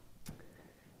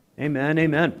Amen,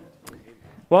 amen.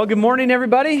 Well, good morning,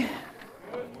 everybody.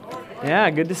 Yeah,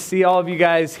 good to see all of you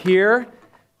guys here.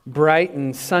 Bright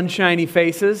and sunshiny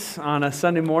faces on a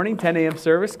Sunday morning, 10 a.m.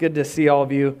 service. Good to see all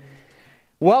of you.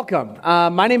 Welcome.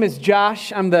 My name is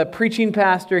Josh. I'm the preaching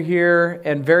pastor here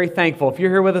and very thankful. If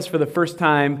you're here with us for the first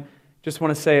time, just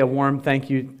want to say a warm thank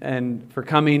you and for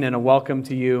coming and a welcome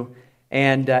to you.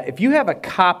 And if you have a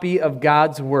copy of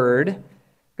God's Word,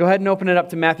 go ahead and open it up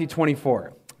to Matthew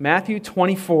 24. Matthew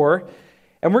 24,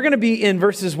 and we're going to be in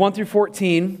verses 1 through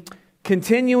 14,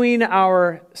 continuing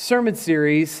our sermon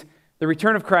series, The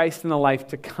Return of Christ and the Life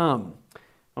to Come.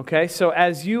 Okay, so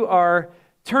as you are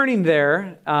turning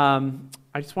there, I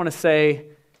just want to say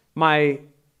my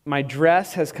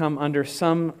dress has come under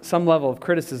some level of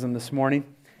criticism this morning.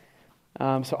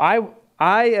 So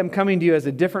I am coming to you as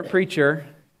a different preacher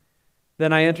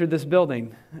than I entered this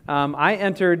building. I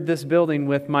entered this building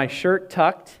with my shirt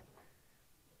tucked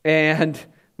and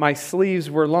my sleeves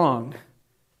were long.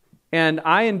 And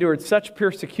I endured such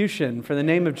persecution for the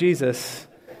name of Jesus.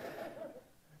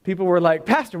 People were like,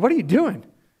 "Pastor, what are you doing?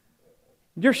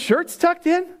 Your shirt's tucked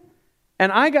in?"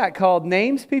 And I got called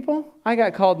names, people. I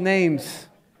got called names.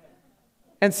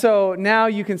 And so now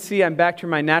you can see I'm back to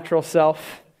my natural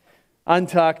self,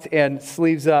 untucked and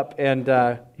sleeves up, and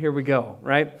here we go,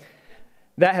 right?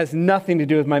 That has nothing to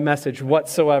do with my message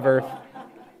whatsoever.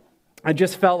 I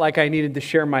just felt like I needed to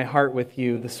share my heart with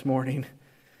you this morning.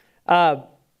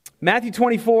 Matthew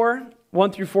 24,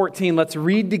 1 through 14, let's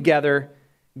read together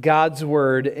God's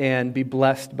Word and be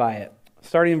blessed by it.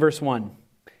 Starting in verse 1.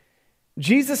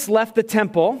 Jesus left the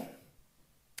temple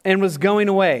and was going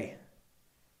away.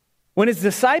 When his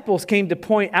disciples came to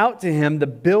point out to him the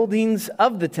buildings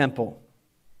of the temple,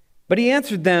 but he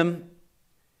answered them,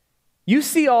 "You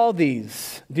see all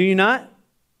these, do you not?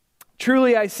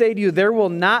 Truly I say to you, there will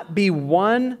not be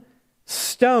one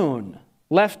stone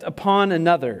left upon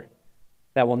another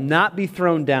that will not be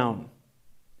thrown down."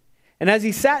 And as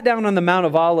he sat down on the Mount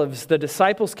of Olives, the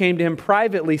disciples came to him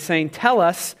privately, saying, "Tell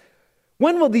us,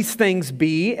 when will these things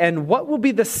be, and what will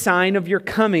be the sign of your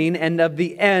coming and of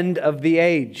the end of the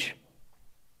age?"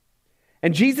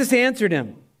 And Jesus answered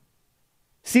him,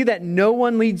 "See that no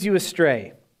one leads you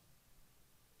astray.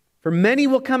 For many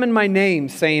will come in my name,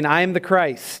 saying, 'I am the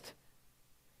Christ,'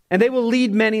 and they will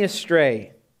lead many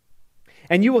astray.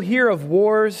 And you will hear of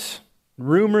wars,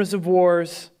 rumors of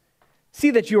wars. See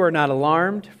that you are not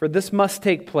alarmed, for this must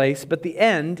take place, but the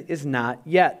end is not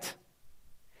yet.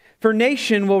 For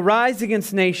nation will rise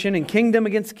against nation, and kingdom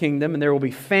against kingdom, and there will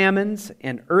be famines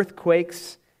and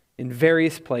earthquakes in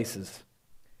various places.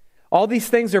 All these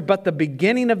things are but the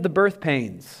beginning of the birth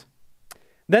pains.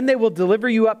 Then they will deliver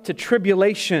you up to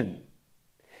tribulation,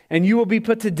 and you will be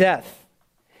put to death,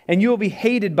 and you will be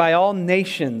hated by all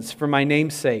nations for my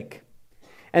name's sake.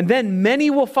 And then many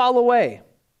will fall away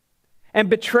and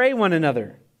betray one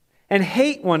another and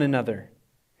hate one another.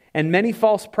 And many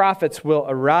false prophets will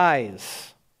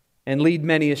arise and lead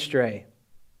many astray.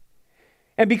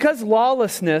 And because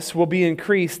lawlessness will be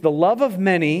increased, the love of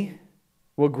many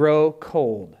will grow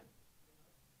cold.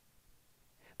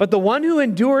 But the one who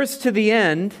endures to the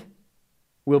end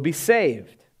will be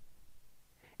saved.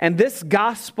 And this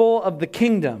gospel of the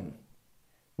kingdom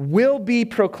will be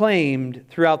proclaimed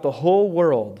throughout the whole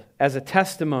world as a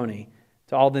testimony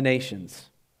to all the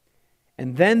nations.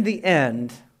 And then the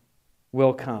end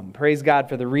will come." Praise God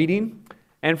for the reading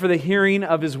and for the hearing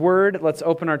of His word. Let's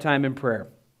open our time in prayer.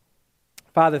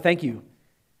 Father, thank you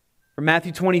for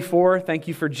Matthew 24. Thank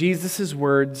you for Jesus'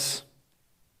 words.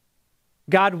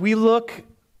 God, we look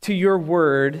to your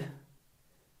word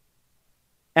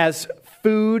as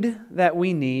food that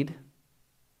we need.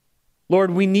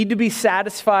 Lord, we need to be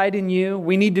satisfied in you.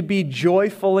 We need to be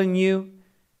joyful in you.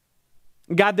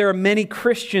 God, there are many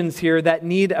Christians here that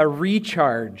need a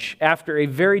recharge after a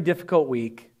very difficult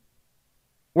week,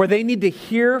 where they need to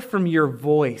hear from your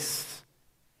voice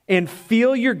and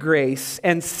feel your grace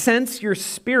and sense your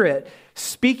Spirit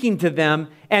speaking to them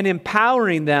and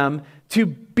empowering them to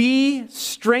be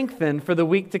strengthened for the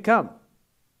week to come.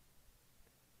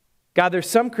 God, there's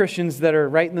some Christians that are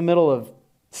right in the middle of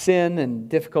sin and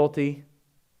difficulty,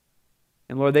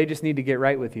 and Lord, they just need to get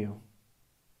right with you.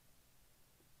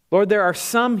 Lord, there are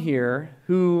some here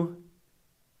who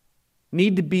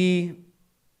need to be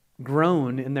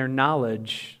grown in their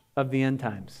knowledge of the end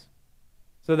times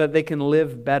so that they can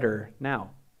live better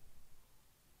now.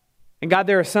 And God,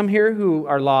 there are some here who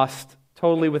are lost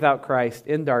totally without Christ,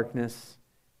 in darkness,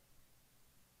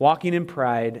 walking in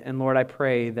pride. And Lord, I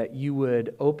pray that you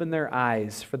would open their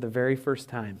eyes for the very first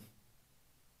time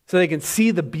so they can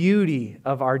see the beauty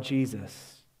of our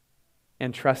Jesus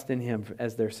and trust in him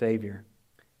as their Savior.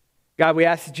 God, we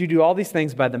ask that you do all these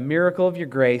things by the miracle of your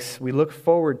grace. We look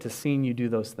forward to seeing you do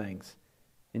those things.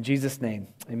 In Jesus' name,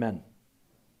 amen.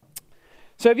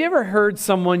 So have you ever heard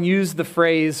someone use the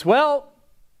phrase, well,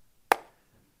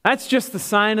 that's just the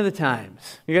sign of the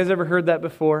times? You guys ever heard that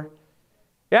before?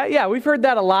 Yeah, we've heard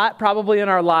that a lot probably in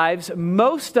our lives.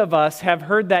 Most of us have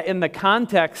heard that in the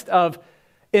context of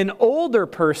an older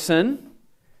person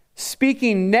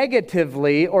speaking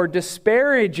negatively or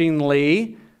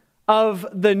disparagingly of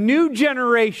the new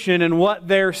generation and what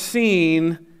they're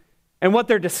seeing and what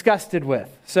they're disgusted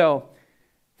with. So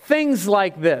things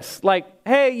like this, like,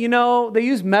 hey, they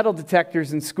use metal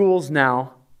detectors in schools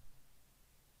now.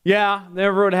 Yeah,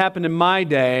 never would have happened in my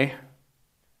day.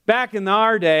 Back in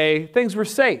our day, things were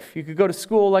safe. You could go to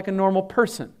school like a normal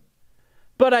person.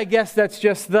 But I guess that's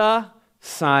just the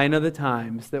sign of the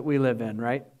times that we live in,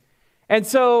 right? And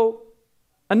so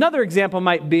another example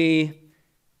might be,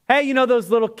 hey, those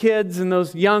little kids and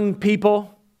those young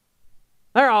people,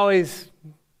 they're always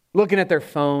looking at their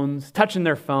phones, touching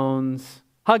their phones,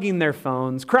 hugging their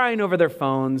phones, crying over their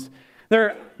phones.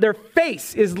 Their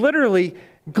face is literally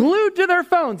glued to their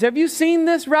phones. Have you seen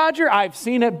this, Roger? I've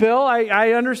seen it, Bill.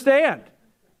 I understand.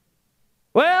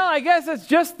 Well, I guess it's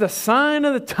just the sign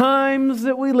of the times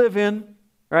that we live in,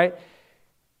 right?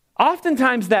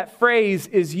 Oftentimes that phrase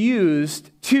is used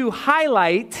to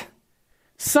highlight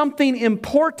something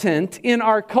important in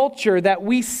our culture that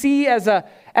we see as a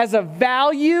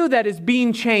value that is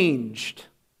being changed.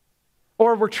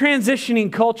 Or we're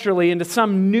transitioning culturally into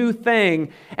some new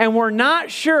thing, and we're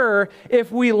not sure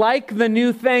if we like the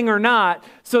new thing or not.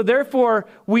 So therefore,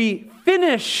 we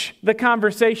finish the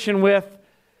conversation with,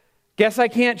 guess I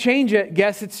can't change it.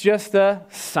 Guess it's just a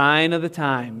sign of the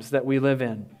times that we live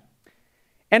in.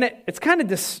 And it's kind of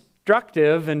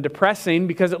destructive and depressing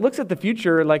because it looks at the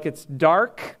future like it's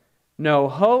dark, no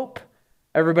hope.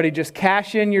 Everybody just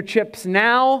cash in your chips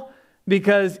now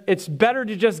because it's better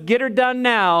to just get her done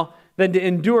now than to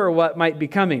endure what might be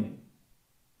coming.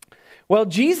 Well,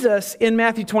 Jesus in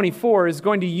Matthew 24 is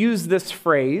going to use this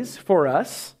phrase for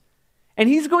us, and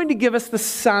he's going to give us the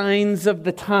signs of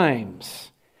the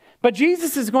times. But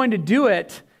Jesus is going to do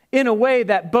it in a way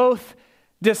that both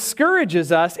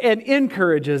discourages us and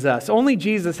encourages us. Only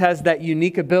Jesus has that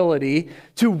unique ability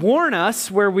to warn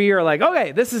us where we are like,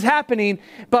 okay, this is happening,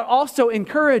 but also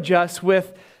encourage us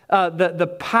with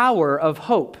the power of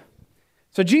hope.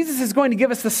 So Jesus is going to give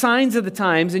us the signs of the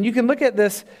times, and you can look at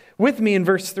this with me in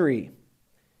verse 3.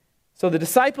 So the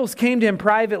disciples came to him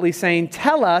privately saying,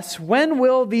 tell us, when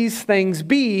will these things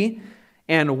be,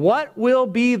 and what will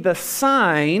be the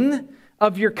sign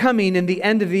of your coming in the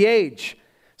end of the age?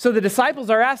 So the disciples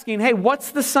are asking, hey,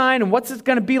 what's the sign, and what's it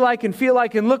going to be like and feel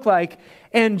like and look like?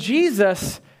 And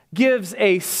Jesus gives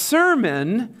a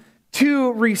sermon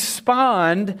to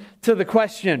respond to the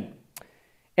question.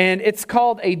 And it's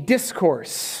called a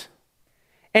discourse.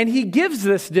 And he gives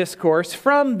this discourse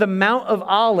from the Mount of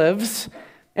Olives.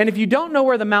 And if you don't know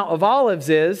where the Mount of Olives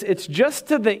is, it's just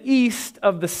to the east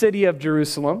of the city of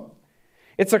Jerusalem.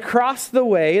 It's across the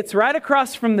way. It's right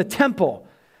across from the temple.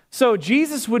 So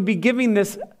Jesus would be giving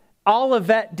this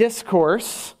Olivet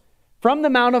discourse from the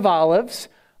Mount of Olives,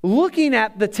 looking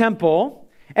at the temple.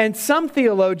 And some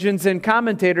theologians and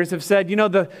commentators have said,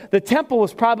 the temple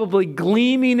was probably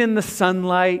gleaming in the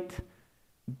sunlight,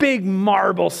 big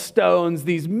marble stones,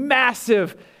 these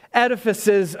massive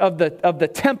edifices of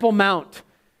the Temple Mount.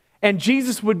 And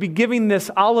Jesus would be giving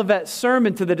this Olivet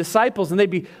sermon to the disciples, and they'd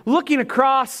be looking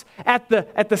across at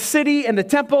the city and the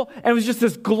temple, and it was just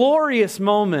this glorious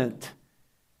moment.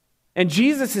 And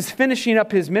Jesus is finishing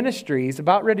up his ministry. He's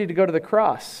about ready to go to the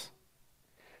cross.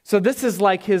 So this is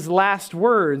like his last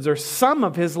words, or some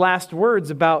of his last words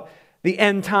about the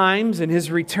end times and his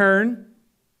return.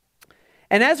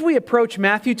 And as we approach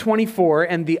Matthew 24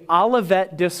 and the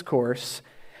Olivet Discourse,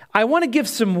 I want to give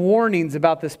some warnings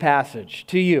about this passage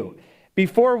to you.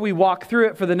 Before we walk through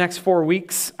it for the next 4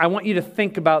 weeks, I want you to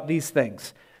think about these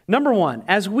things. Number one,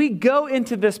 as we go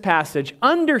into this passage,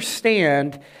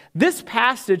 understand this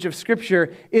passage of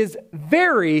Scripture is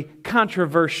very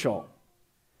controversial.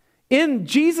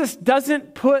 Jesus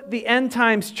doesn't put the end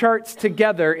times charts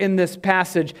together in this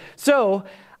passage. So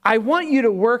I want you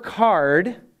to work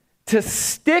hard to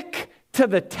stick to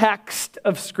the text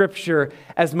of Scripture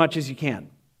as much as you can.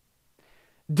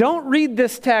 Don't read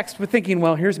this text with thinking,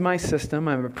 well, here's my system.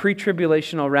 I'm a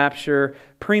pre-tribulational rapture,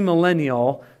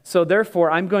 premillennial, so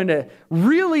therefore I'm going to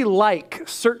really like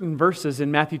certain verses in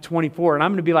Matthew 24, and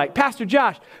I'm going to be like, Pastor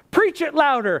Josh, preach it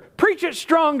louder, preach it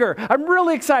stronger. I'm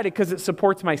really excited because it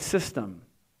supports my system.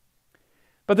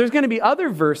 But there's going to be other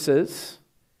verses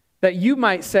that you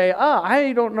might say,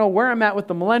 I don't know where I'm at with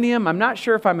the millennium. I'm not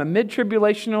sure if I'm a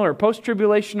mid-tribulational or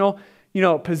post-tribulational,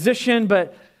 position,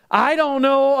 but I don't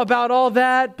know about all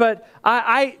that. But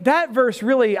that verse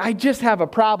really, I just have a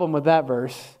problem with that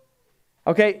verse.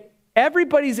 Okay,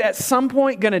 everybody's at some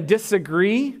point going to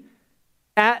disagree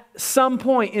at some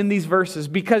point in these verses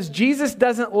because Jesus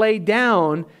doesn't lay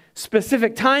down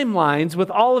specific timelines with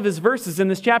all of his verses in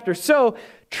this chapter. So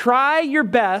try your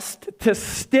best to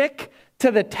stick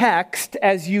to the text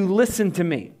as you listen to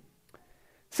me.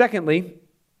 Secondly,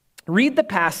 read the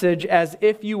passage as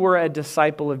if you were a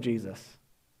disciple of Jesus.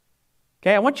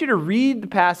 Okay, I want you to read the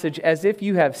passage as if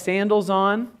you have sandals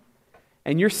on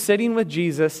and you're sitting with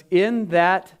Jesus in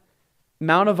that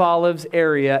Mount of Olives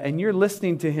area and you're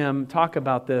listening to him talk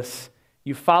about this.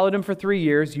 You followed him for 3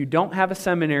 years. You don't have a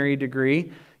seminary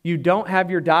degree. You don't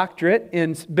have your doctorate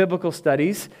in biblical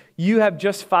studies. You have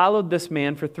just followed this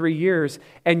man for 3 years,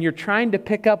 and you're trying to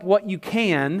pick up what you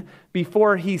can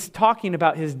before he's talking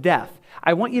about his death.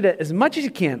 I want you to, as much as you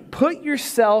can, put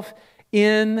yourself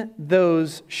in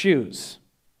those shoes.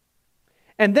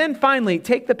 And then finally,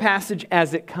 take the passage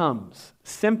as it comes,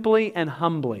 simply and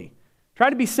humbly. Try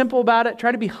to be simple about it.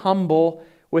 Try to be humble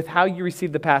with how you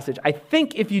receive the passage. I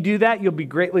think if you do that, you'll be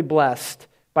greatly blessed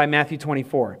by Matthew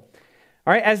 24.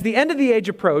 All right, as the end of the age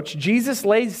approached, Jesus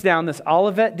lays down this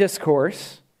Olivet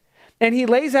Discourse, and he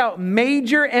lays out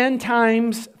major end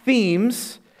times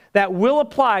themes that will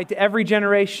apply to every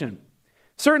generation.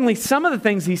 Certainly, some of the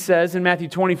things he says in Matthew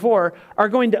 24 are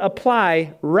going to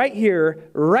apply right here,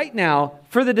 right now,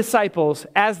 for the disciples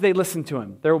as they listen to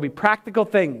him. There will be practical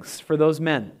things for those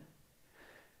men.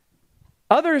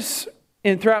 Others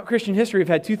throughout Christian history, have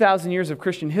had 2,000 years of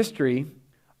Christian history,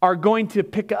 are going to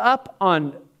pick up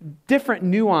on different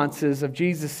nuances of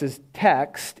Jesus'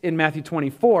 text in Matthew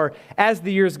 24 as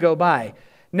the years go by.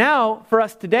 Now, for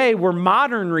us today, we're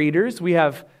modern readers. We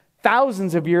have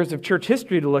thousands of years of church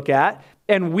history to look at,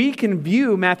 and we can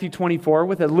view Matthew 24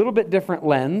 with a little bit different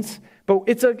lens, but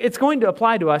it's going to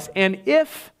apply to us. And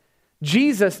if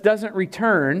Jesus doesn't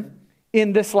return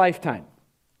in this lifetime,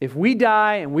 if we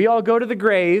die and we all go to the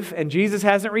grave and Jesus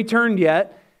hasn't returned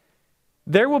yet,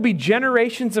 there will be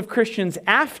generations of Christians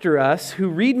after us who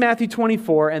read Matthew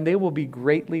 24, and they will be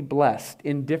greatly blessed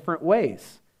in different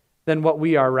ways than what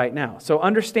we are right now. So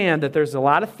understand that there's a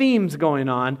lot of themes going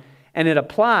on, and it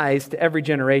applies to every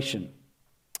generation.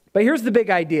 But here's the big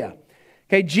idea.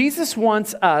 Okay, Jesus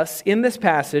wants us in this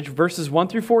passage, verses 1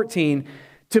 through 14,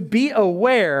 to be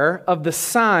aware of the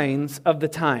signs of the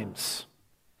times.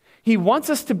 He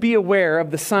wants us to be aware of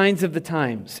the signs of the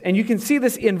times. And you can see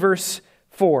this in verse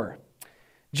 4.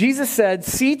 Jesus said,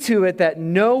 "See to it that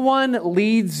no one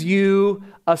leads you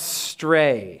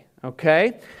astray."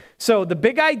 Okay? So the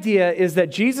big idea is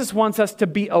that Jesus wants us to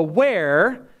be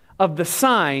aware of the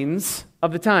signs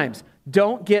of the times.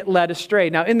 Don't get led astray.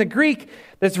 Now, in the Greek,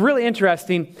 that's really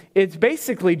interesting. It's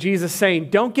basically Jesus saying,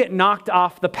 don't get knocked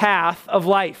off the path of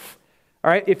life.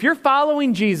 All right? If you're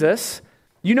following Jesus,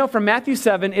 you know from Matthew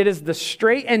 7, it is the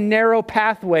straight and narrow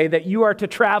pathway that you are to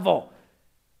travel.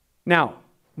 Now,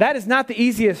 that is not the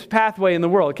easiest pathway in the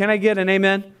world. Can I get an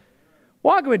amen?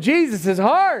 Walking with Jesus is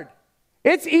hard.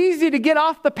 It's easy to get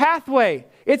off the pathway.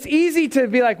 It's easy to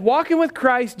be like walking with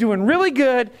Christ, doing really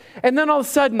good, and then all of a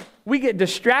sudden we get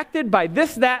distracted by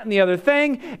this, that, and the other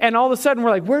thing, and all of a sudden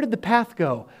we're like, where did the path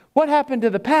go? What happened to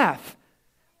the path?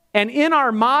 And in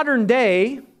our modern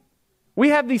day, we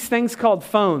have these things called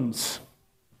phones.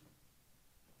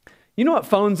 You know what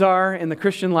phones are in the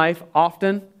Christian life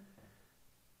often?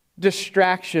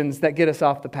 Distractions that get us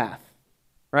off the path,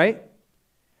 right?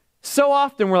 So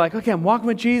often we're like, okay, I'm walking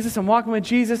with Jesus,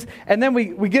 and then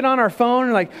we get on our phone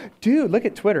and like, dude, look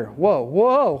at Twitter,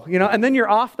 whoa, and then you're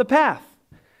off the path,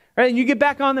 right? And you get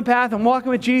back on the path, I'm walking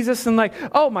with Jesus, and like,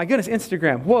 oh my goodness,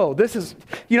 Instagram, whoa, this is,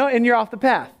 and you're off the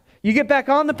path. You get back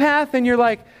on the path and you're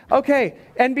like, okay,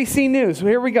 NBC News,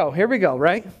 here we go,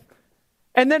 right?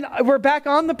 And then we're back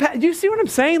on the path. Do you see what I'm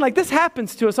saying? Like this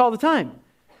happens to us all the time.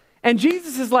 And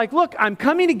Jesus is like, look, I'm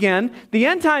coming again. The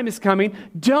end time is coming.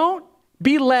 Don't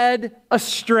be led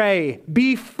astray.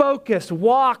 Be focused.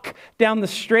 Walk down the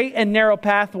straight and narrow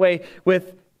pathway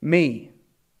with me.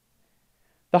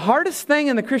 The hardest thing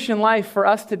in the Christian life for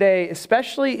us today,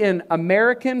 especially in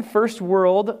American first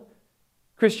world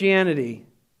Christianity,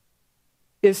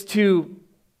 is to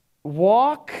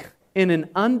walk in an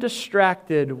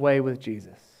undistracted way with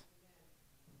Jesus.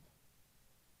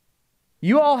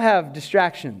 You all have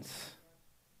distractions,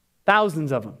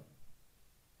 thousands of them.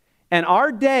 And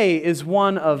our day is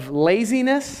one of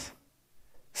laziness,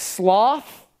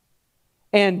 sloth,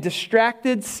 and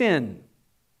distracted sin.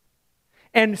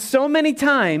 And so many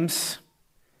times,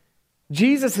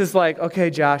 Jesus is like, okay,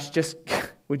 Josh, just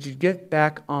would you get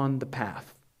back on the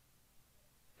path?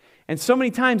 And so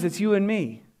many times it's you and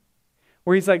me,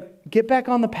 where he's like, get back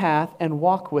on the path and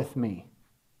walk with me.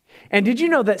 And did you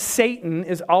know that Satan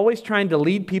is always trying to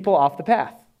lead people off the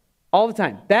path? All the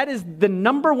time. That is the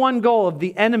number one goal of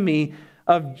the enemy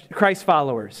of Christ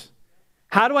followers.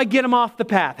 How do I get them off the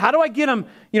path? How do I get them,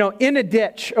 in a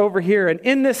ditch over here and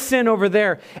in this sin over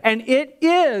there? And it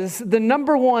is the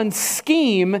number one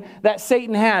scheme that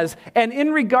Satan has. And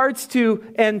in regards to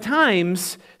end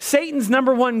times, Satan's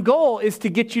number one goal is to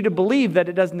get you to believe that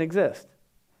it doesn't exist,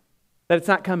 that it's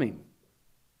not coming,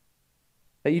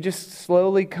 that you just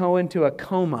slowly go into a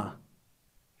coma.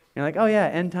 You're like, oh yeah,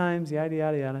 end times, yada,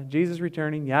 yada, yada. Jesus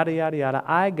returning, yada, yada, yada.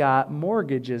 I got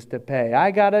mortgages to pay.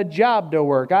 I got a job to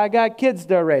work. I got kids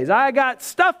to raise. I got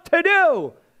stuff to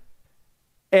do.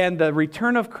 And the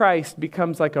return of Christ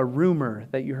becomes like a rumor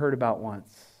that you heard about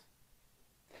once.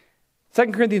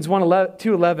 2 Corinthians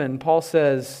 2:11, Paul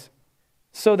says,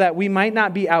 so that we might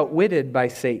not be outwitted by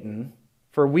Satan,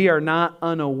 for we are not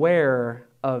unaware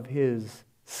of his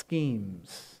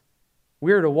schemes.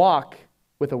 We are to walk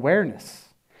with awareness.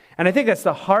 And I think that's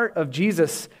the heart of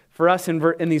Jesus for us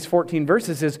in these 14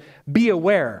 verses is be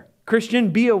aware.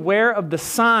 Christian, be aware of the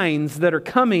signs that are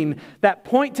coming that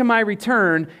point to my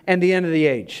return and the end of the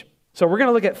age. So we're going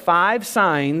to look at 5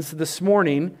 signs this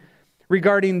morning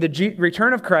regarding the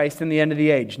return of Christ and the end of the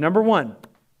age. Number 1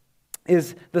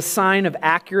 is the sign of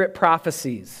accurate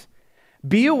prophecies.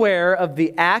 Be aware of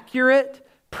the accurate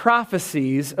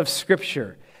prophecies of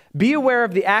Scripture. Be aware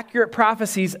of the accurate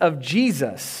prophecies of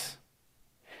Jesus.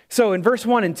 So in verse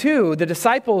 1 and 2, the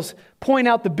disciples point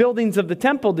out the buildings of the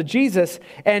temple to Jesus,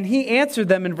 and he answered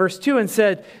them in verse 2 and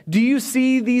said, do you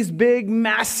see these big,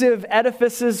 massive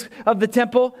edifices of the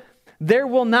temple? There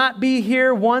will not be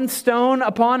here one stone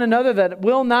upon another that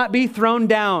will not be thrown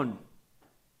down.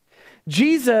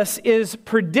 Jesus is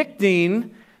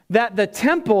predicting that the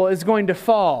temple is going to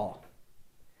fall.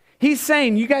 He's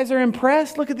saying, you guys are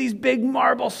impressed? Look at these big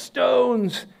marble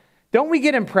stones. Don't we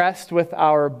get impressed with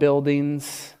our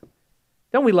buildings?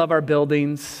 Don't we love our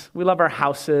buildings? We love our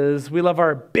houses. We love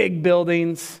our big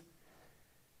buildings.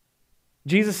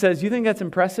 Jesus says, you think that's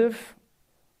impressive?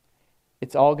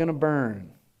 It's all going to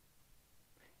burn.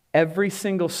 Every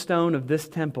single stone of this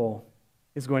temple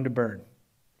is going to burn.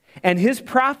 And his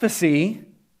prophecy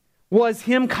was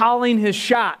him calling his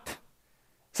shot,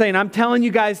 saying, I'm telling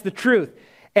you guys the truth.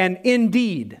 And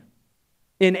indeed,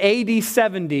 in AD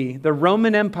 70, the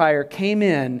Roman Empire came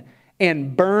in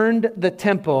and burned the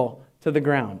temple to the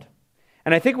ground.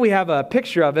 And I think we have a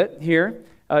picture of it here,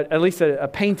 at least a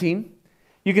painting.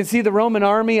 You can see the Roman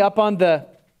army up on the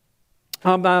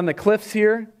cliffs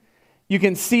here. You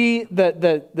can see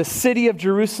the city of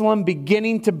Jerusalem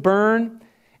beginning to burn,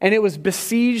 and it was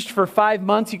besieged for 5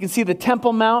 months. You can see the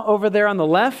Temple Mount over there on the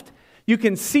left. You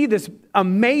can see this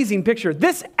amazing picture.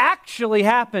 This actually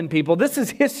happened, people. This is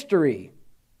history.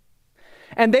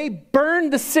 And they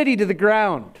burned the city to the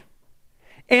ground.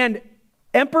 And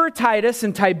Emperor Titus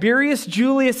and Tiberius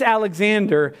Julius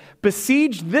Alexander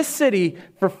besieged this city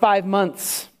for 5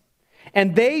 months.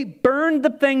 And they burned the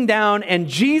thing down, and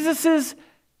Jesus'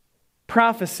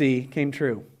 prophecy came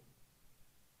true.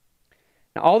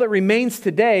 Now, all that remains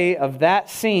today of that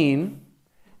scene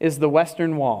is the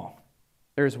Western Wall.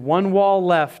 There's one wall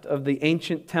left of the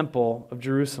ancient temple of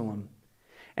Jerusalem.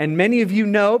 And many of you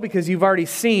know, because you've already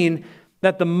seen,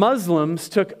 that the Muslims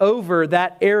took over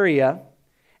that area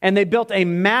and they built a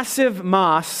massive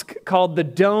mosque called the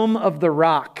Dome of the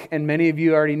Rock. And many of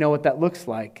you already know what that looks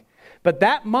like. But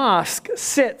that mosque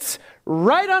sits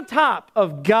right on top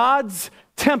of God's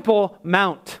Temple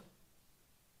Mount.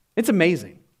 It's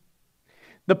amazing.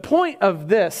 The point of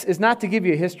this is not to give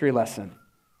you a history lesson.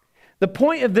 The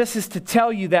point of this is to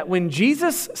tell you that when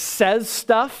Jesus says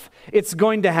stuff, it's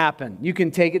going to happen. You can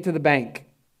take it to the bank.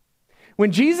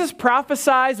 When Jesus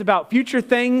prophesies about future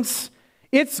things,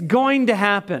 it's going to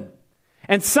happen.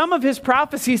 And some of his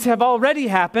prophecies have already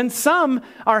happened. Some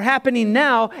are happening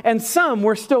now, and some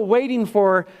we're still waiting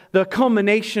for the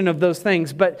culmination of those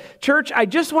things. But church, I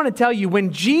just want to tell you,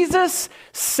 when Jesus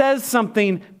says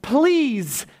something,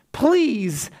 please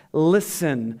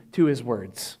listen to his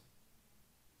words.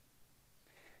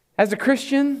 As a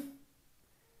Christian,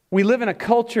 we live in a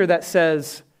culture that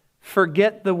says,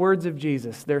 forget the words of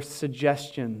Jesus. They're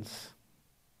suggestions.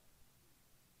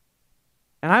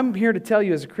 And I'm here to tell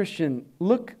you as a Christian,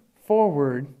 look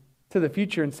forward to the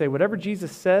future and say, whatever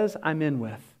Jesus says, I'm in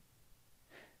with.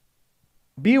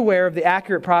 Be aware of the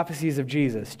accurate prophecies of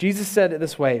Jesus. Jesus said it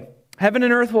this way, heaven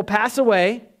and earth will pass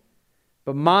away,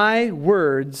 but my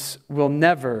words will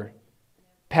never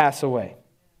pass away.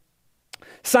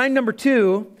 Sign number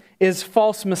 2 is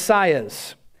false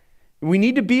messiahs. We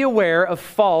need to be aware of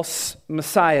false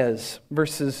messiahs,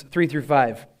 verses 3 through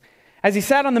 5. As he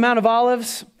sat on the Mount of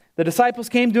Olives, the disciples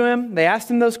came to him. They asked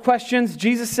him those questions.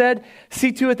 Jesus said,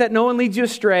 "See to it that no one leads you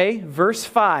astray." Verse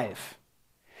 5.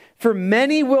 "For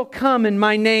many will come in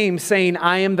my name, saying,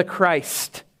 'I am the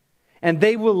Christ,' and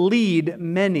they will lead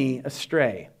many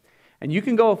astray." And you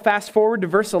can go fast forward to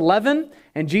verse 11,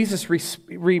 and Jesus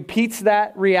repeats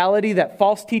that reality that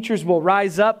false teachers will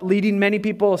rise up, leading many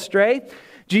people astray.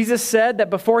 Jesus said that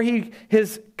before he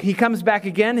comes back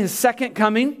again, his second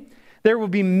coming, there will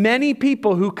be many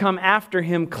people who come after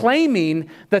him claiming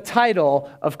the title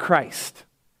of Christ,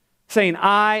 saying,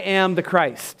 "I am the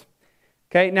Christ."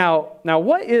 Okay, now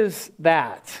what is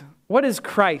that? What is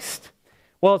Christ?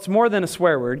 Well, it's more than a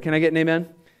swear word. Can I get an amen?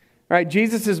 All right,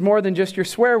 Jesus is more than just your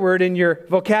swear word in your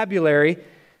vocabulary.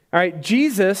 All right,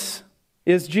 Jesus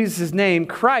is Jesus' name.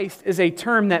 Christ is a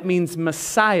term that means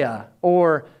Messiah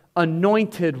or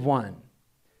anointed one.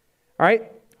 All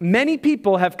right, many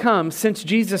people have come since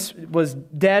Jesus was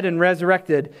dead and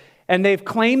resurrected, and they've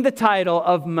claimed the title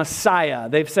of Messiah.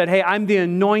 They've said, "Hey, I'm the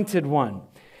anointed one."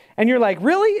 And you're like,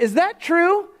 really? Is that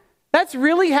true? That's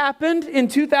really happened in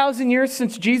 2,000 years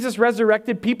since Jesus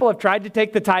resurrected? People have tried to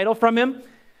take the title from him?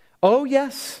 Oh,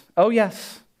 yes. Oh,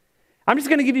 yes. I'm just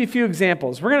going to give you a few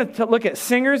examples. We're going to look at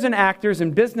singers and actors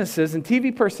and businesses and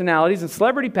TV personalities and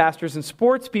celebrity pastors and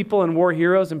sports people and war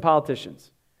heroes and politicians.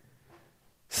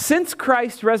 Since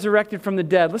Christ resurrected from the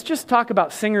dead, let's just talk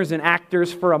about singers and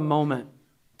actors for a moment.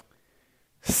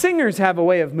 Singers have a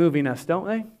way of moving us, don't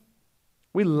they?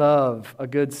 We love a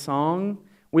good song.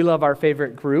 We love our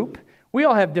favorite group. We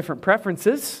all have different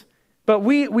preferences, but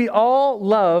we all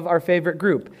love our favorite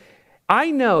group. I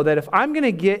know that if I'm going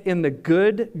to get in the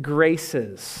good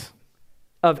graces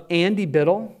of Andy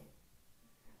Biddle,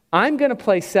 I'm going to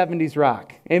play 70s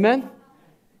rock. Amen?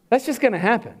 That's just going to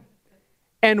happen.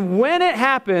 And when it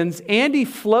happens, Andy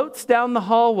floats down the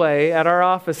hallway at our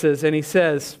offices and he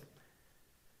says,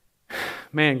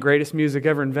 "Man, greatest music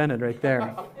ever invented right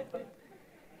there."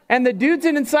 And the dude's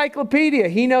an encyclopedia.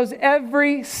 He knows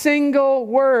every single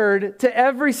word to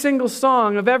every single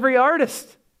song of every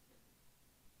artist.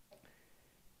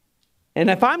 And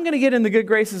if I'm going to get in the good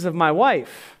graces of my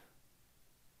wife,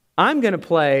 I'm going to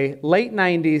play late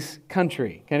 90s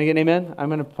country. Can I get an amen? I'm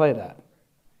going to play that.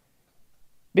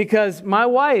 Because my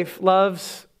wife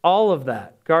loves all of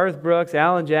that. Garth Brooks,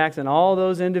 Alan Jackson, all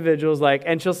those individuals.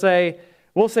 And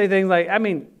we'll say things like,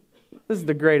 this is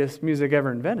the greatest music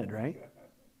ever invented, right?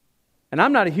 And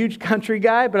I'm not a huge country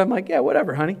guy, but I'm like, yeah,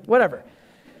 whatever, honey, whatever.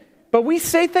 But we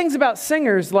say things about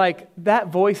singers like, that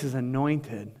voice is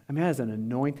anointed. That has an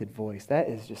anointed voice. That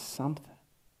is just something.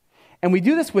 And we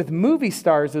do this with movie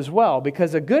stars as well,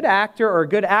 because a good actor or a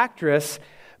good actress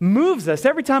moves us.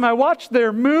 Every time I watch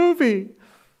their movie,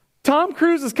 Tom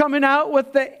Cruise is coming out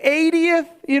with the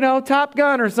 80th, Top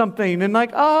Gun or something.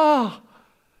 And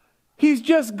he's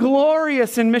just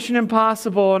glorious in Mission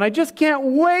Impossible. And I just can't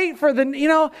wait for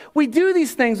we do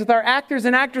these things with our actors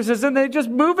and actresses, and they just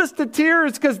move us to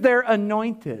tears because they're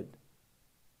anointed.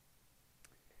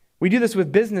 We do this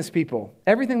with business people.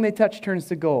 Everything they touch turns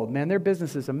to gold. Man, their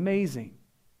business is amazing.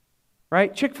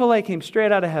 Right? Chick-fil-A came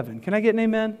straight out of heaven. Can I get an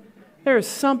amen? There is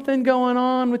something going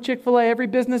on with Chick-fil-A. Every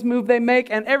business move they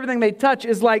make and everything they touch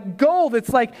is like gold. It's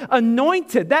like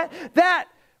anointed. That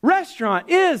restaurant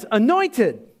is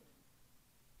anointed.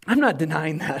 I'm not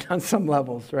denying that on some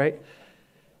levels, right?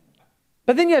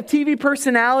 But then you have TV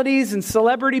personalities and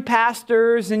celebrity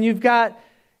pastors, and you've got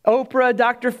Oprah,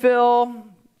 Dr. Phil,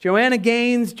 Joanna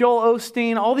Gaines, Joel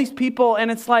Osteen, all these people,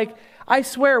 and it's like, I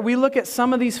swear, we look at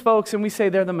some of these folks and we say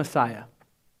they're the Messiah.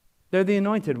 They're the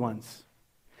anointed ones.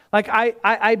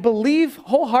 I believe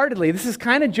wholeheartedly, this is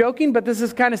kind of joking, but this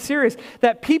is kind of serious,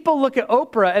 that people look at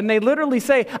Oprah and they literally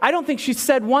say, I don't think she's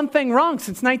said one thing wrong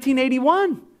since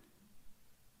 1981.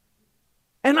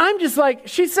 And I'm just like,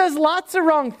 she says lots of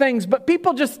wrong things, but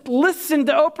people just listen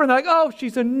to Oprah and they're like, oh,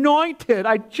 she's anointed.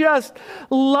 I just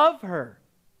love her.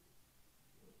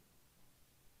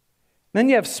 Then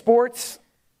you have sports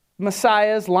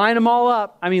messiahs, line them all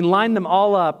up. Line them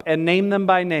all up and name them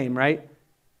by name, right?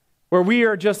 Where we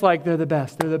are just like, they're the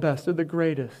best, they're the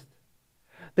greatest.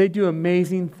 They do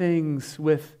amazing things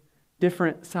with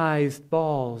different sized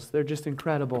balls. They're just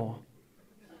incredible.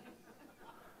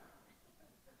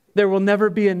 There will never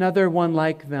be another one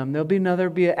like them. There'll never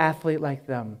be an athlete like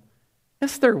them.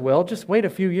 Yes, there will. Just wait a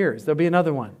few years. There'll be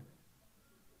another one.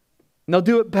 And they'll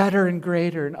do it better and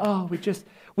greater. And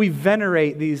we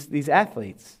venerate these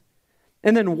athletes.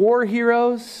 And then war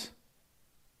heroes,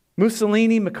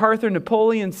 Mussolini, MacArthur,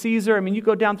 Napoleon, Caesar. I mean, you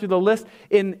go down through the list.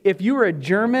 If you were a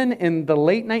German in the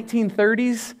late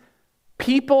 1930s,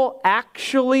 people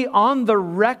actually on the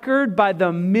record by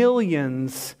the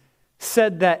millions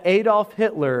said that Adolf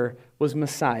Hitler was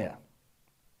Messiah.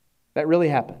 That really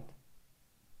happened.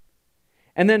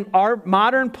 And then our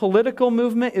modern political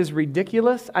movement is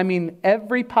ridiculous. I mean,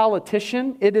 every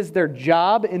politician, it is their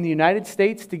job in the United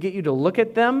States to get you to look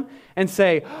at them and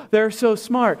say, they're so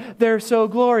smart, they're so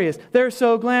glorious, they're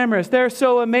so glamorous, they're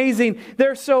so amazing,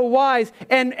 they're so wise.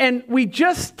 And we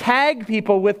just tag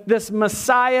people with this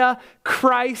Messiah,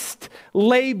 Christ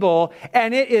label,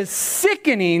 and it is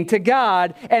sickening to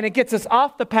God, and it gets us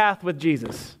off the path with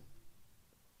Jesus.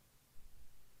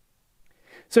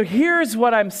 So here's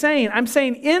what I'm saying. I'm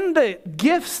saying in the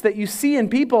gifts that you see in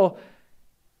people,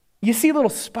 you see little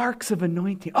sparks of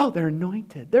anointing. Oh, they're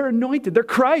anointed. They're anointed. They're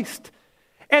Christ.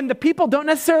 And the people don't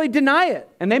necessarily deny it.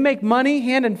 And they make money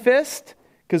hand and fist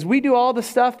because we do all the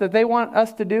stuff that they want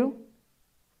us to do.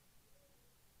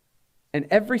 And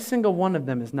every single one of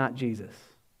them is not Jesus.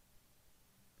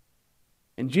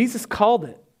 And Jesus called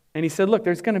it. And he said, look,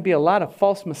 there's going to be a lot of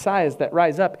false messiahs that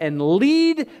rise up and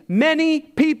lead many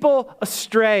people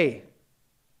astray.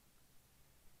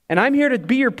 And I'm here to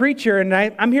be your preacher, and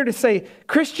I'm here to say,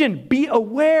 Christian, be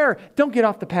aware. Don't get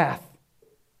off the path.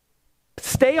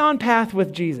 Stay on path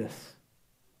with Jesus.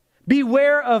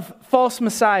 Beware of false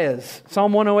messiahs.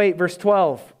 Psalm 108, verse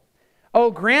 12.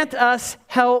 Oh, grant us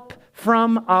help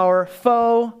from our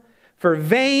foe, for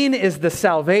vain is the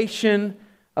salvation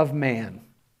of man.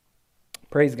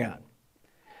 Praise God.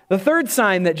 The third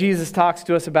sign that Jesus talks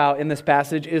to us about in this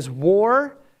passage is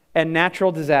war and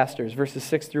natural disasters, verses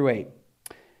 6 through 8.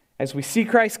 As we see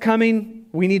Christ coming,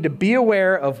 we need to be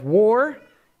aware of war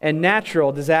and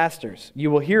natural disasters.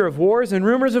 You will hear of wars and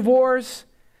rumors of wars.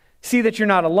 See that you're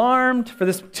not alarmed, for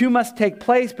this too must take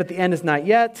place, but the end is not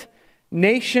yet.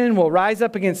 Nation will rise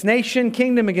up against nation,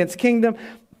 kingdom against kingdom.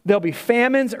 There'll be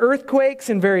famines, earthquakes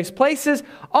in various places.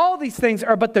 All these things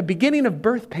are but the beginning of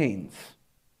birth pains.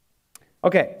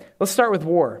 Okay, let's start with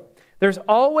war. There's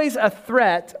always a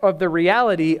threat of the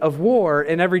reality of war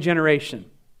in every generation.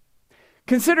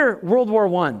 Consider World War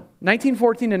I,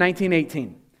 1914 to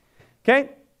 1918.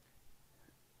 Okay?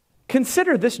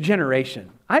 Consider this generation.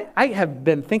 I have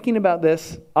been thinking about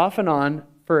this off and on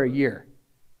for a year.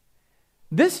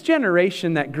 This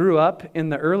generation that grew up in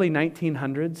the early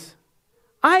 1900s,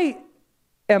 I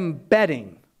am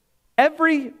betting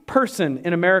every person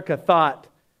in America thought,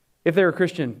 if they were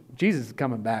Christian, Jesus is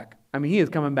coming back. I mean, he is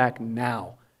coming back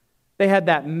now. They had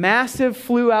that massive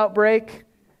flu outbreak.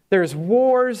 There's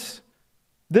wars.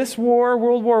 This war,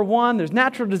 World War I, there's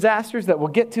natural disasters that we'll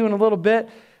get to in a little bit.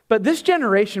 But this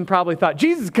generation probably thought,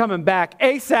 Jesus is coming back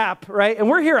ASAP, right? And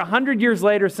we're here 100 years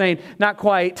later saying, not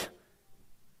quite.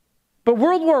 But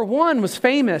World War I was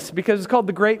famous because it's called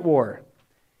the Great War.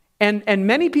 And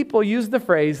many people use the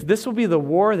phrase, this will be the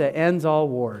war that ends all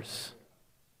wars.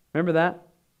 Remember that?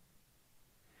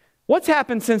 What's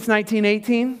happened since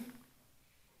 1918?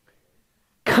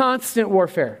 Constant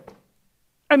warfare.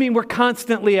 I mean, we're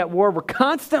constantly at war. We're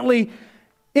constantly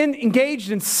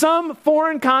engaged in some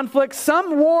foreign conflict.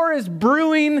 Some war is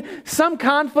brewing. Some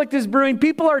conflict is brewing.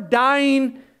 People are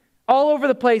dying all over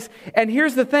the place. And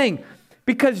here's the thing.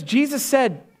 Because Jesus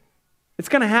said, it's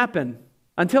going to happen.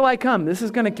 Until I come, this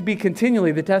is going to be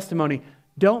continually the testimony.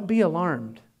 Don't be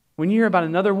alarmed. When you hear about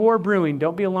another war brewing,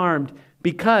 don't be alarmed.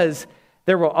 Because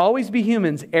there will always be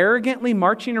humans arrogantly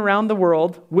marching around the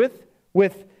world with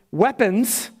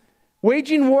weapons,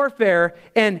 waging warfare,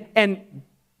 and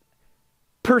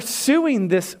pursuing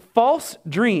this false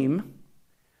dream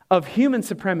of human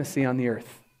supremacy on the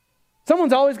earth.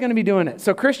 Someone's always going to be doing it.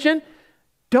 So Christian,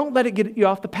 don't let it get you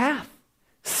off the path.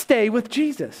 Stay with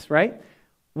Jesus, right?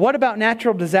 What about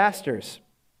natural disasters?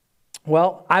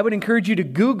 Well, I would encourage you to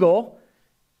Google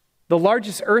the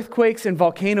largest earthquakes and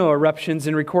volcano eruptions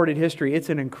in recorded history. It's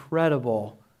an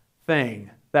incredible thing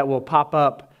that will pop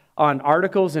up on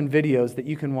articles and videos that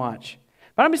you can watch.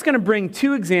 But I'm just going to bring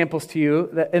two examples to you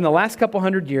that in the last couple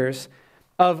hundred years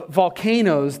of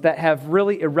volcanoes that have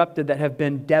really erupted that have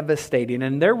been devastating.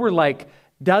 And there were like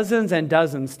dozens and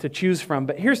dozens to choose from,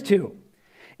 but here's two.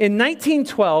 In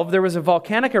 1912, there was a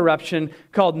volcanic eruption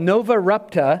called Nova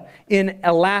Rupta in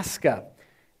Alaska.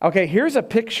 Okay, here's a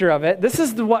picture of it. This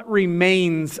is what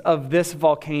remains of this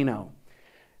volcano.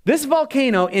 This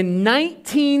volcano in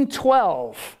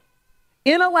 1912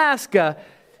 in Alaska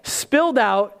spilled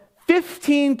out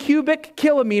 15 cubic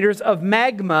kilometers of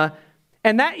magma,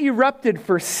 and that erupted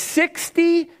for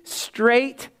 60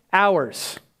 straight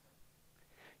hours.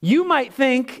 You might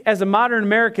think, as a modern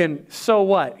American, so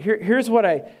what? Here's what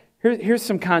Here's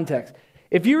some context.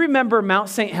 If you remember Mount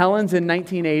St. Helens in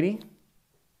 1980,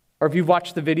 or if you've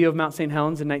watched the video of Mount St.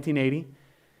 Helens in 1980,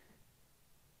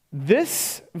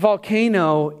 this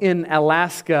volcano in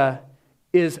Alaska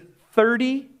is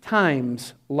 30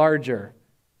 times larger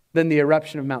than the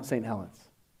eruption of Mount St. Helens.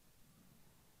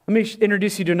 Let me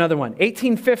introduce you to another one.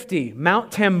 1850,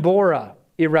 Mount Tambora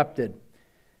erupted.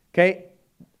 Okay,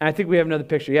 I think we have another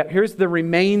picture. Yeah, here's the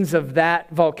remains of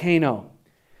that volcano.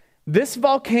 This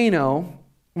volcano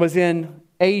was in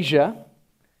Asia.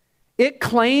 It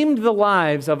claimed the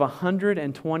lives of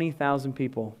 120,000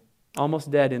 people,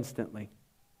 almost dead instantly.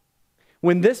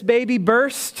 When this baby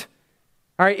burst,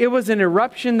 all right, it was an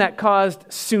eruption that caused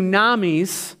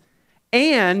tsunamis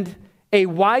and a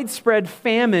widespread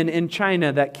famine in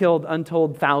China that killed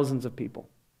untold thousands of people.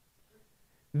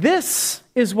 This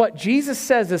is what Jesus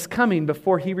says is coming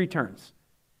before he returns.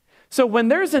 So when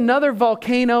there's another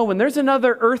volcano, when there's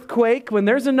another earthquake, when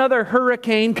there's another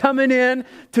hurricane coming in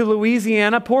to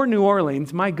Louisiana, poor New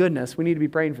Orleans, my goodness, we need to be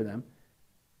praying for them.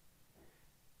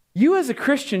 You as a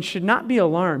Christian should not be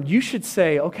alarmed. You should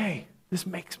say, okay, this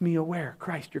makes me aware.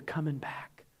 Christ, you're coming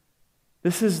back.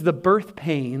 This is the birth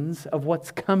pains of what's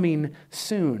coming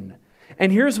soon.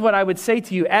 And here's what I would say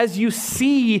to you. As you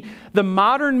see the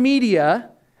modern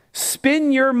media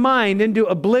spin your mind into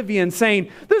oblivion saying,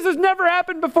 this has never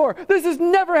happened before. This has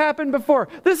never happened before.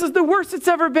 This is the worst it's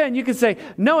ever been. You can say,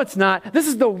 no, it's not. This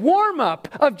is the warm-up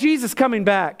of Jesus coming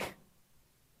back.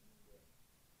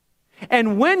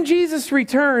 And when Jesus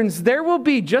returns, there will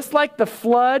be, just like the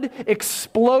flood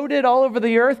exploded all over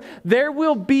the earth, there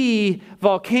will be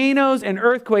volcanoes and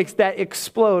earthquakes that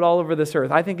explode all over this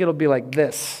earth. I think it'll be like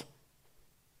this.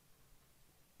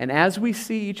 And as we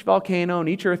see each volcano and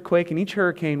each earthquake and each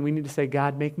hurricane, we need to say,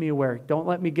 God, make me aware. Don't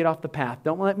let me get off the path.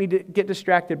 Don't let me get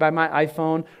distracted by my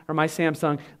iPhone or my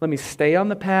Samsung. Let me stay on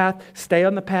the path. Stay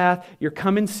on the path. You're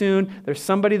coming soon. There's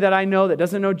somebody that I know that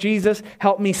doesn't know Jesus.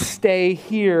 Help me stay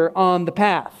here on the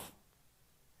path.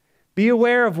 Be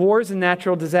aware of wars and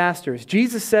natural disasters.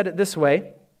 Jesus said it this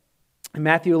way in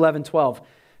Matthew 11:12.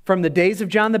 From the days of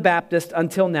John the Baptist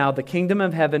until now, the kingdom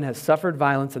of heaven has suffered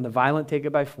violence, and the violent take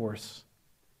it by force.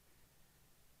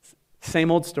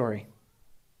 Same old story.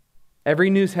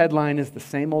 Every news headline is the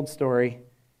same old story,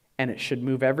 and it should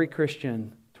move every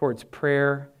Christian towards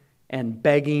prayer and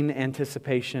begging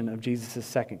anticipation of Jesus'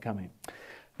 second coming.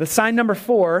 The sign number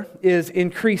 4 is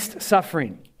increased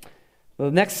suffering. The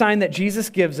next sign that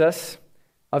Jesus gives us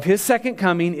of his second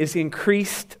coming is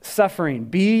increased suffering.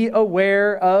 Be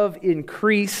aware of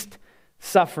increased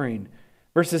suffering.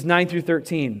 Verses 9 through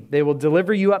 13. They will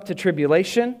deliver you up to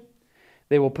tribulation.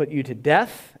 They will put you to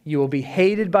death. You will be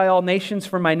hated by all nations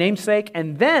for my name's sake.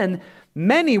 And then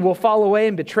many will fall away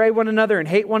and betray one another and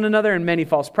hate one another, and many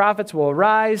false prophets will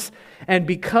arise. And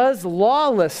because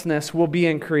lawlessness will be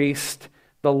increased,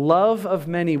 the love of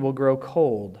many will grow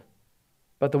cold.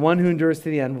 But the one who endures to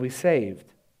the end will be saved.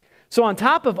 So on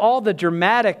top of all the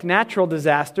dramatic natural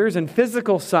disasters and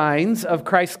physical signs of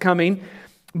Christ's coming,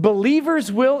 believers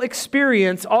will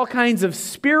experience all kinds of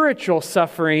spiritual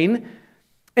suffering.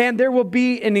 And there will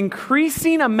be an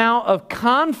increasing amount of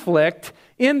conflict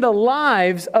in the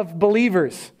lives of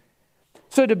believers.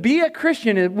 So to be a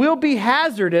Christian, it will be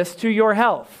hazardous to your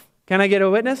health. Can I get a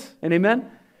witness? An amen?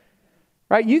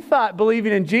 Right? You thought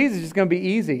believing in Jesus is going to be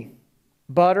easy.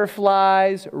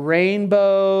 Butterflies,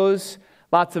 rainbows,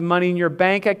 lots of money in your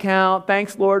bank account.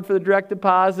 Thanks, Lord, for the direct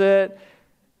deposit.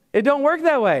 It don't work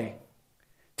that way.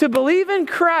 To believe in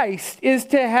Christ is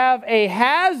to have a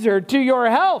hazard to your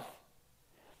health.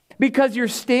 Because you're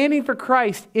standing for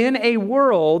Christ in a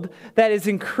world that is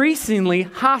increasingly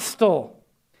hostile.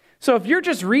 So if you're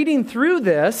just reading through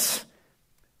this,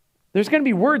 there's going to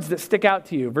be words that stick out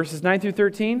to you. Verses 9 through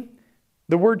 13,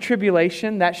 the word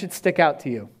tribulation, that should stick out to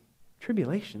you.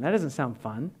 Tribulation, that doesn't sound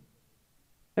fun.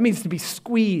 That means to be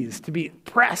squeezed, to be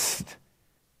pressed.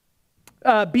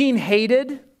 Being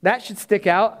hated, that should stick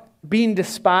out. Being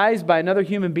despised by another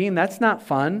human being, that's not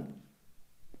fun.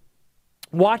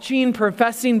 Watching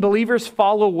professing believers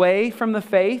fall away from the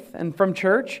faith and from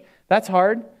church, that's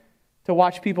hard to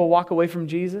watch people walk away from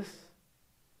Jesus.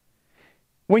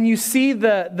 When you see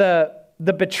the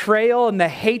betrayal and the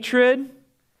hatred,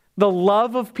 the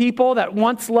love of people that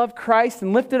once loved Christ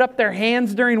and lifted up their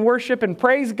hands during worship and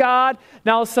praised God,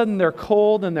 now all of a sudden they're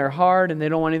cold and they're hard and they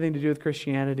don't want anything to do with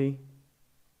Christianity.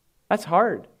 That's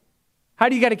hard. How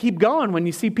do you got to keep going when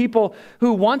you see people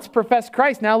who once professed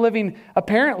Christ now living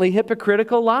apparently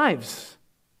hypocritical lives?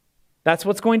 That's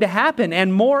what's going to happen,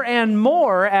 and more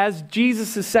as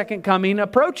Jesus' second coming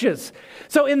approaches.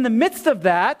 So in the midst of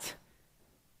that,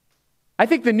 I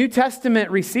think the New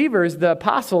Testament receivers, the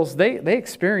apostles, they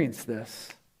experienced this.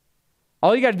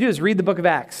 All you got to do is read the book of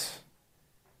Acts.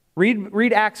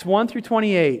 Read Acts 1 through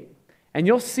 28. And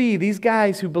you'll see these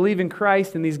guys who believe in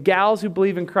Christ and these gals who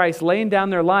believe in Christ laying down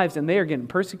their lives, and they are getting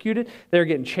persecuted. They're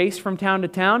getting chased from town to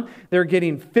town. They're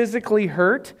getting physically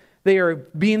hurt. They are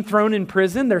being thrown in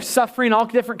prison. They're suffering all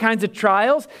different kinds of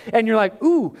trials. And you're like,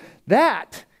 ooh,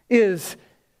 that is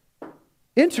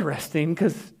interesting,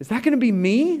 because is that going to be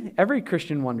me? Every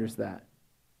Christian wonders that.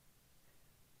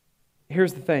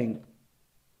 Here's the thing.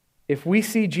 If we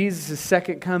see Jesus'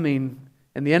 second coming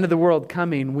and the end of the world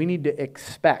coming, we need to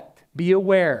expect, be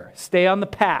aware, stay on the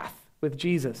path with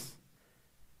Jesus.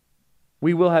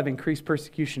 We will have increased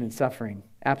persecution and suffering.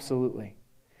 Absolutely.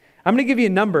 I'm going to give you a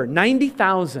number,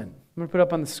 90,000. I'm going to put it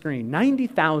up on the screen,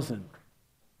 90,000.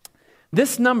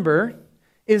 This number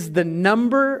is the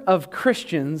number of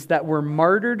Christians that were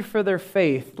martyred for their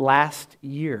faith last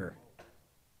year.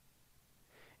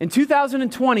 In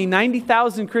 2020,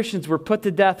 90,000 Christians were put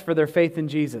to death for their faith in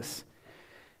Jesus.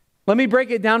 Let me break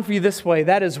it down for you this way.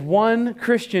 That is one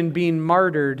Christian being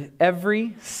martyred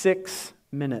every 6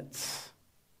 minutes.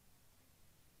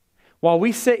 While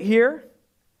we sit here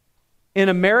in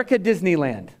America,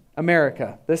 Disneyland,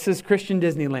 America, this is Christian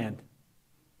Disneyland.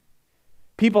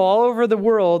 People all over the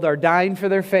world are dying for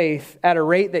their faith at a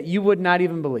rate that you would not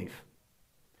even believe.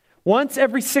 Once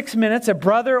every 6 minutes, a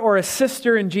brother or a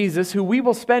sister in Jesus who we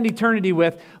will spend eternity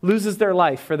with loses their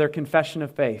life for their confession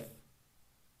of faith.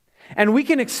 And we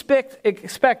can expect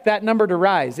that number to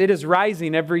rise. It is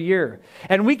rising every year.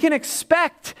 And we can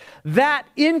expect that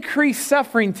increased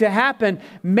suffering to happen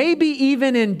maybe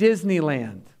even in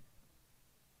Disneyland.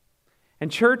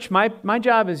 And church, my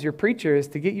job as your preacher is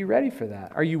to get you ready for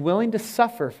that. Are you willing to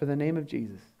suffer for the name of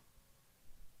Jesus?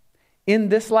 In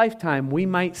this lifetime, we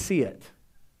might see it.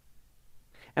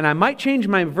 And I might change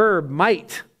my verb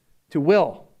might to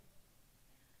will.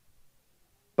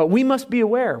 But we must be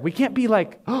aware. We can't be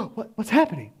like, oh, what's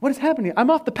happening? What is happening?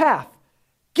 I'm off the path.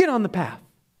 Get on the path.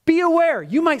 Be aware.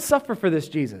 You might suffer for this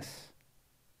Jesus.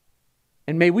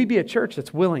 And may we be a church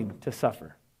that's willing to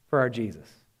suffer for our Jesus.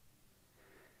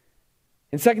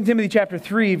 In 2 Timothy chapter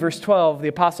 3, verse 12, the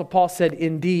Apostle Paul said,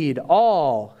 "Indeed,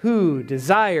 all who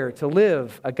desire to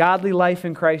live a godly life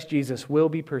in Christ Jesus will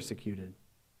be persecuted."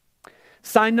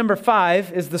 Sign number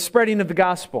 5 is the spreading of the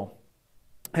gospel.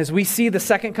 As we see the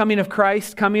second coming of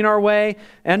Christ coming our way,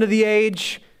 end of the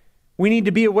age, we need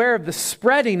to be aware of the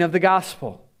spreading of the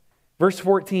gospel. Verse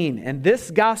 14, "And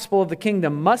this gospel of the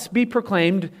kingdom must be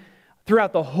proclaimed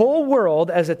throughout the whole world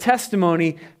as a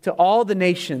testimony to all the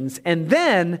nations, and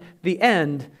then the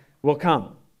end will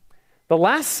come." The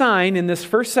last sign in this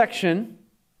first section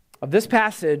of this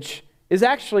passage is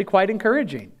actually quite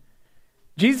encouraging.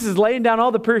 Jesus is laying down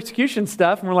all the persecution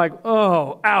stuff, and we're like,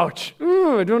 oh, ouch.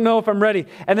 Ooh, I don't know if I'm ready.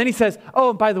 And then he says, oh,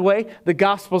 and by the way, the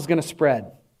gospel's going to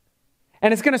spread.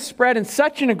 And it's going to spread in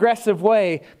such an aggressive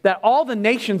way that all the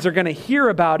nations are going to hear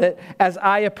about it as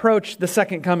I approach the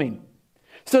second coming.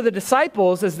 So the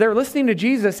disciples, as they're listening to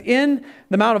Jesus in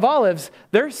the Mount of Olives,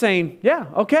 they're saying, yeah,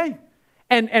 okay.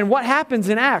 And what happens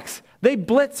in Acts? They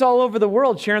blitz all over the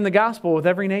world sharing the gospel with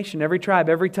every nation, every tribe,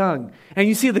 every tongue. And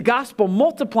you see the gospel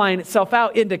multiplying itself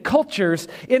out into cultures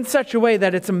in such a way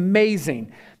that it's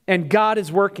amazing. And God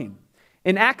is working.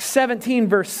 In Acts 17,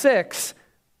 verse 6,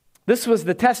 this was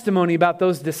the testimony about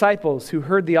those disciples who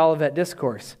heard the Olivet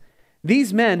Discourse.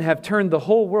 "These men have turned the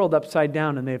whole world upside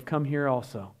down, and they have come here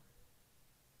also."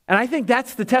 And I think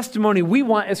that's the testimony we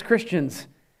want as Christians.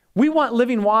 We want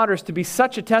Living Waters to be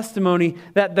such a testimony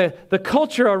that the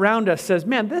culture around us says,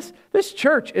 man, this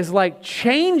church is like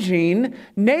changing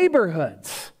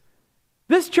neighborhoods.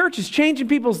 This church is changing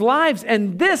people's lives,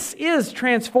 and this is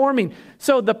transforming.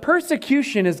 So the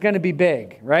persecution is going to be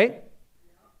big, right?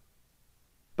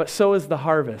 But so is the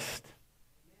harvest.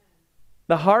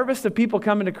 The harvest of people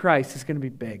coming to Christ is going to be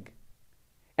big.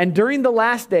 And during the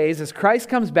last days, as Christ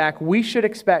comes back, we should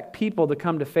expect people to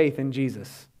come to faith in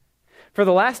Jesus. For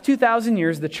the last 2,000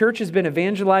 years, the church has been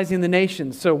evangelizing the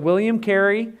nations. So William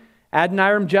Carey,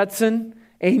 Adoniram Judson,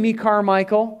 Amy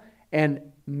Carmichael, and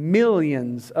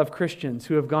millions of Christians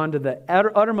who have gone to the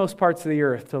uttermost parts of the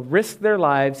earth to risk their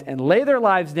lives and lay their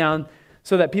lives down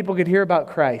so that people could hear about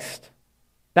Christ.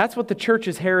 That's what the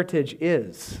church's heritage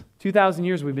is. 2,000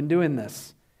 years we've been doing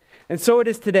this. And so it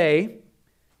is today.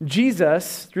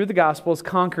 Jesus, through the gospel, is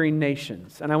conquering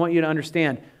nations. And I want you to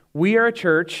understand, we are a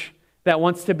church that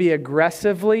wants to be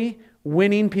aggressively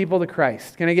winning people to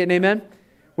Christ. Can I get an amen?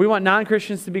 We want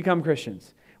non-Christians to become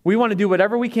Christians. We want to do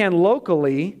whatever we can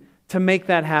locally to make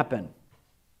that happen.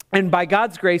 And by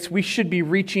God's grace, we should be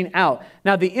reaching out.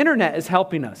 Now, the internet is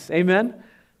helping us. Amen?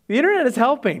 The internet is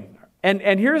helping.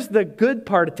 And here's the good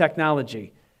part of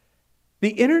technology. The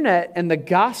internet and the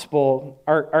gospel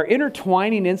are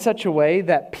intertwining in such a way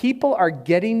that people are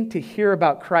getting to hear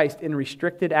about Christ in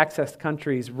restricted access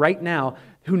countries right now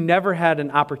who never had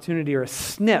an opportunity or a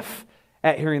sniff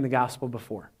at hearing the gospel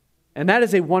before. And that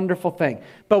is a wonderful thing.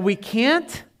 But we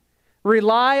can't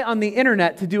rely on the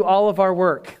internet to do all of our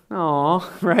work. Oh,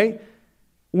 right?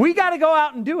 We got to go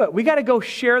out and do it. We got to go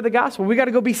share the gospel. We got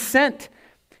to go be sent.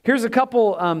 Here's a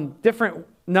couple different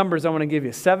numbers I want to give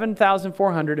you.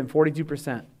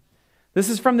 7,442%. This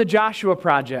is from the Joshua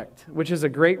Project, which is a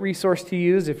great resource to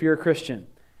use if you're a Christian.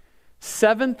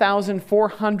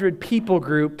 7,400 people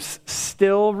groups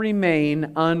still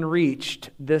remain unreached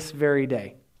this very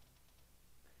day.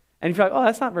 And if you're like, oh,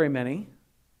 that's not very many.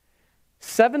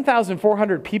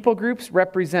 7,400 people groups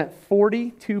represent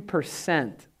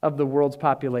 42% of the world's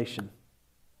population.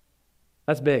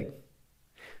 That's big.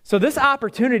 So this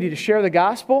opportunity to share the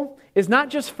gospel is not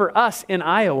just for us in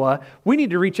Iowa. We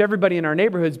need to reach everybody in our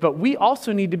neighborhoods, but we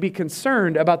also need to be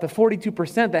concerned about the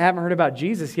 42% that haven't heard about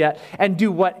Jesus yet and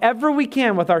do whatever we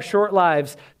can with our short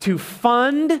lives to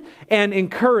fund and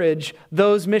encourage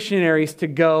those missionaries to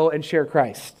go and share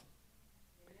Christ.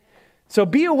 So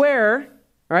be aware,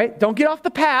 right? Don't get off the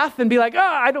path and be like,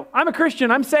 I'm a Christian,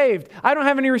 I'm saved, I don't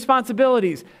have any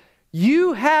responsibilities.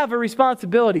 You have a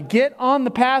responsibility. Get on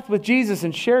the path with Jesus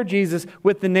and share Jesus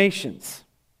with the nations.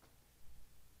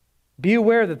 Be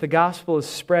aware that the gospel is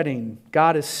spreading,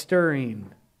 God is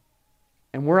stirring,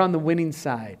 and we're on the winning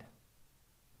side.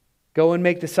 Go and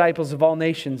make disciples of all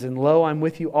nations, and lo, I'm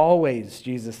with you always,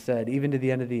 Jesus said, even to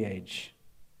the end of the age.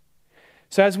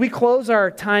 So as we close our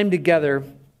time together,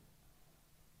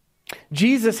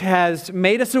 Jesus has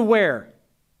made us aware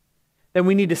that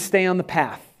we need to stay on the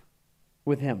path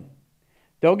with Him.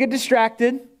 Don't get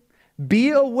distracted.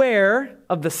 Be aware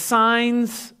of the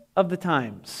signs of the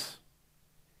times.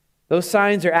 Those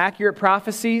signs are accurate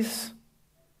prophecies,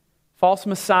 false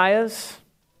messiahs,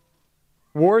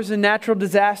 wars and natural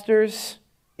disasters,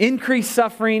 increased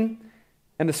suffering,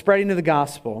 and the spreading of the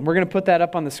gospel. And we're going to put that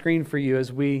up on the screen for you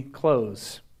as we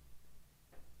close.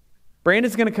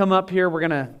 Brandon's going to come up here. We're going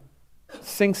to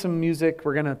sing some music.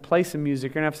 We're going to play some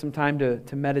music. We're going to have some time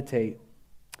to meditate.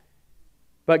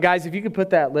 But guys, if you could put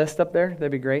that list up there,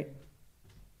 that'd be great.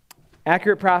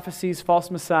 Accurate prophecies, false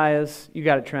messiahs. You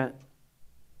got it, Trent.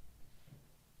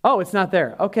 Oh, it's not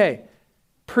there. Okay.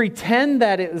 Pretend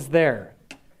that it was there.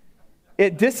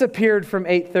 It disappeared from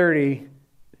 8:30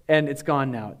 and it's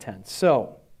gone now at 10.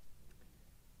 So,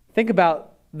 think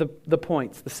about the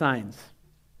points, the signs.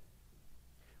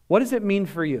 What does it mean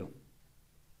for you?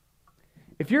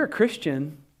 If you're a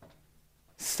Christian,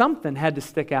 something had to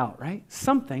stick out, right?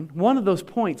 Something, one of those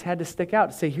points had to stick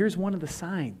out to say, here's one of the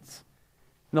signs.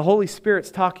 And the Holy Spirit's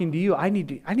talking to you. I need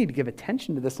to give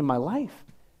attention to this in my life.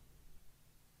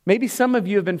 Maybe some of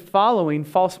you have been following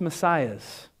false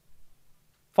messiahs,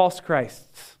 false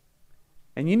Christs.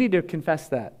 And you need to confess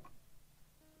that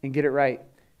and get it right.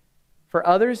 For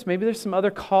others, maybe there's some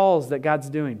other calls that God's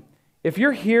doing. If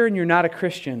you're here and you're not a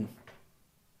Christian,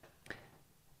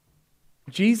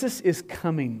 Jesus is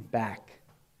coming back.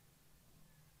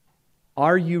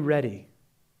 Are you ready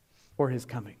for His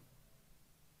coming?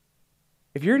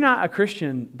 If you're not a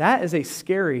Christian, that is a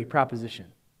scary proposition.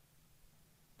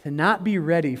 To not be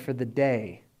ready for the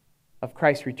day of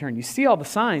Christ's return. You see all the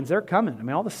signs, they're coming. I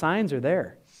mean, all the signs are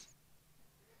there.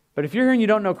 But if you're here and you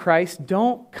don't know Christ,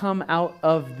 don't come out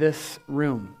of this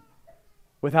room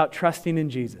without trusting in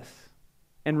Jesus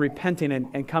and repenting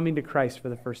and coming to Christ for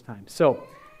the first time. So,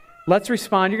 let's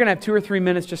respond. You're going to have 2 or 3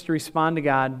 minutes just to respond to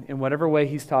God in whatever way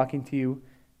He's talking to you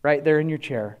right there in your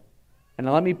chair.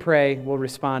 And let me pray. We'll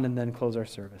respond and then close our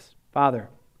service. Father,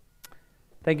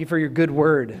 thank you for your good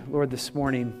word, Lord, this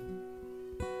morning.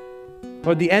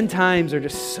 Lord, the end times are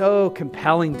just so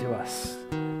compelling to us.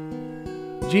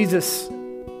 Jesus,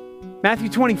 Matthew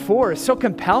 24 is so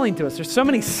compelling to us. There's so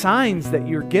many signs that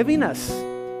you're giving us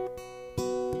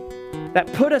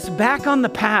that put us back on the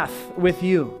path with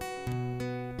you.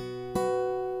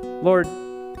 Lord,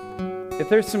 if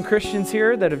there's some Christians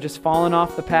here that have just fallen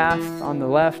off the path on the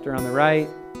left or on the right,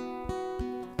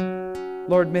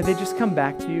 Lord, may they just come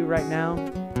back to you right now,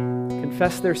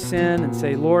 confess their sin and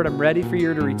say, Lord, I'm ready for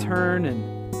you to return,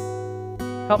 and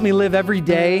help me live every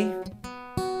day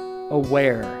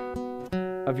aware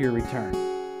of your return.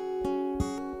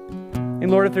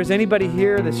 And Lord, if there's anybody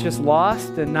here that's just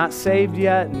lost and not saved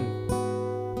yet,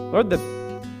 and Lord, the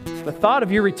thought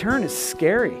of your return is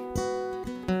scary.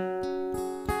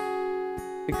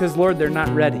 Because, Lord, they're not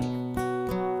ready.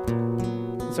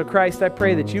 So, Christ, I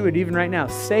pray that you would even right now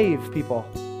save people.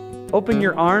 Open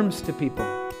your arms to people.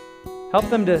 Help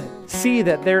them to see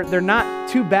that they're not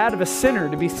too bad of a sinner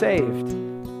to be saved.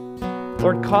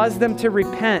 Lord, cause them to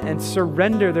repent and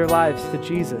surrender their lives to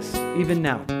Jesus, even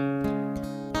now.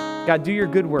 God, do your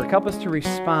good work. Help us to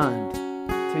respond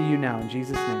to you now. In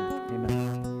Jesus' name,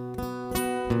 amen.